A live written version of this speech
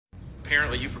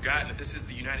Apparently you've forgotten that this is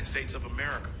the United States of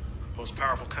America, most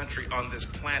powerful country on this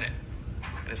planet.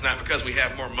 And it's not because we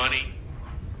have more money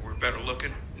or we're better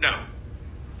looking. No.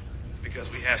 It's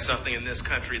because we have something in this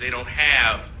country they don't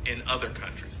have in other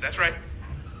countries. That's right.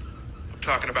 I'm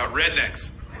talking about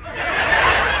rednecks.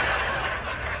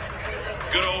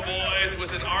 Good old boys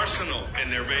with an arsenal in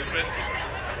their basement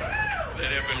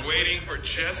that have been waiting for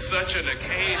just such an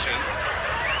occasion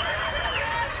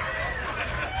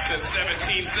since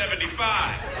 1775.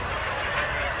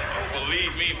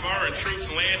 Believe me, foreign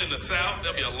troops land in the South,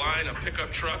 there'll be a line of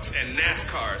pickup trucks and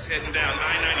NASCARs heading down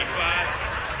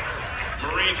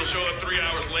I-95. Marines will show up 3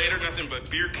 hours later, nothing but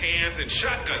beer cans and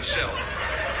shotgun shells.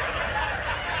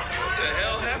 What the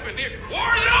hell happened here?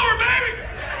 War's over, baby!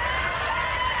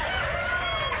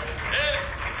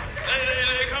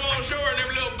 They come on shore in them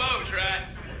little boats, right?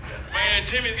 Man,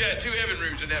 Jimmy's got 2 heaven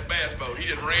roofs in that bass boat. He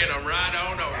just ran them right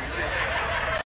on over.